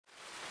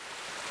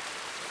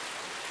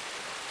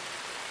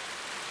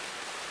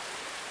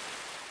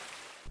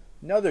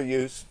Another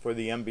use for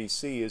the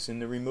MBC is in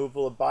the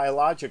removal of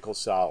biological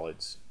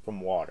solids from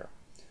water.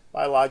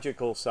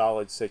 Biological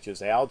solids such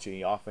as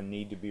algae often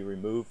need to be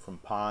removed from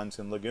ponds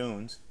and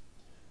lagoons.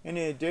 And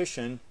in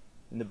addition,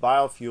 in the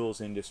biofuels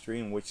industry,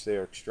 in which they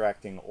are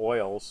extracting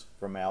oils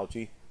from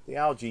algae, the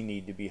algae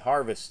need to be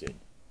harvested.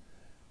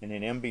 And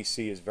an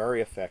MBC is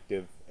very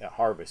effective at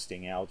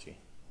harvesting algae.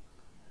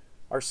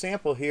 Our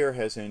sample here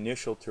has an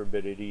initial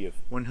turbidity of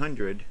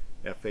 100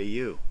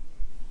 FAU.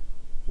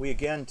 We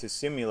again, to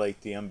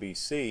simulate the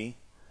MBC,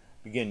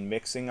 begin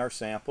mixing our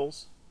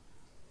samples,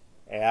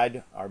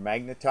 add our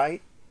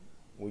magnetite,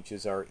 which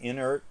is our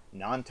inert,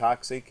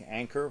 non-toxic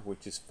anchor,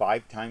 which is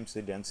 5 times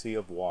the density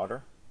of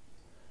water,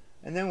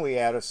 and then we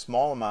add a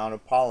small amount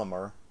of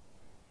polymer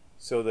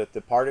so that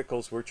the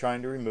particles we're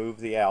trying to remove,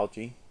 the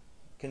algae,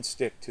 can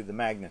stick to the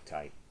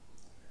magnetite.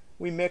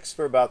 We mix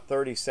for about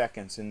 30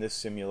 seconds in this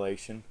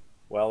simulation,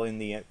 while in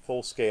the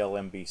full-scale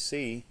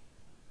MBC,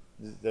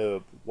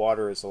 the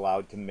water is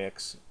allowed to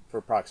mix for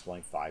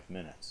approximately 5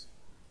 minutes.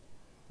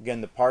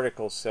 Again, the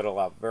particles settle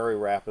out very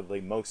rapidly.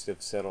 Most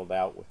have settled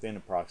out within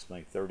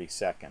approximately 30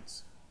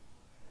 seconds.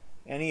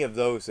 Any of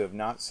those that have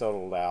not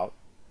settled out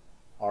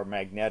are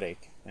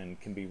magnetic and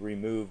can be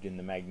removed in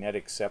the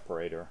magnetic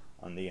separator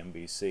on the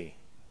MBC.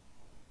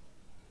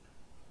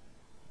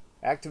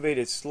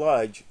 Activated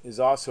sludge is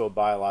also a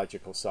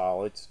biological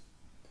solid,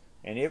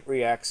 and it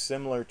reacts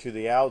similar to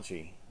the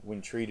algae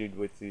when treated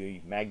with the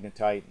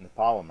magnetite and the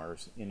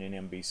polymers in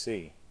an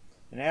MBC.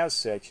 And as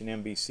such, an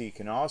MBC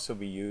can also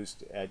be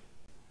used at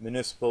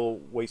municipal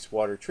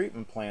wastewater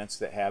treatment plants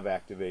that have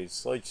activated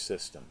sludge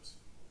systems.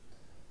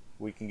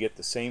 We can get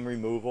the same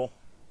removal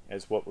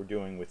as what we're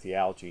doing with the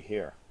algae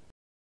here.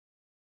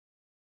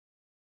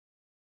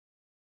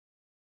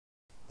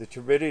 The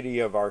turbidity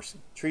of our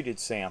treated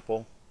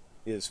sample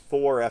is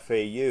 4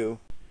 FAU.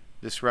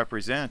 This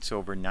represents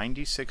over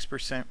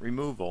 96%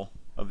 removal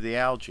of the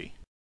algae.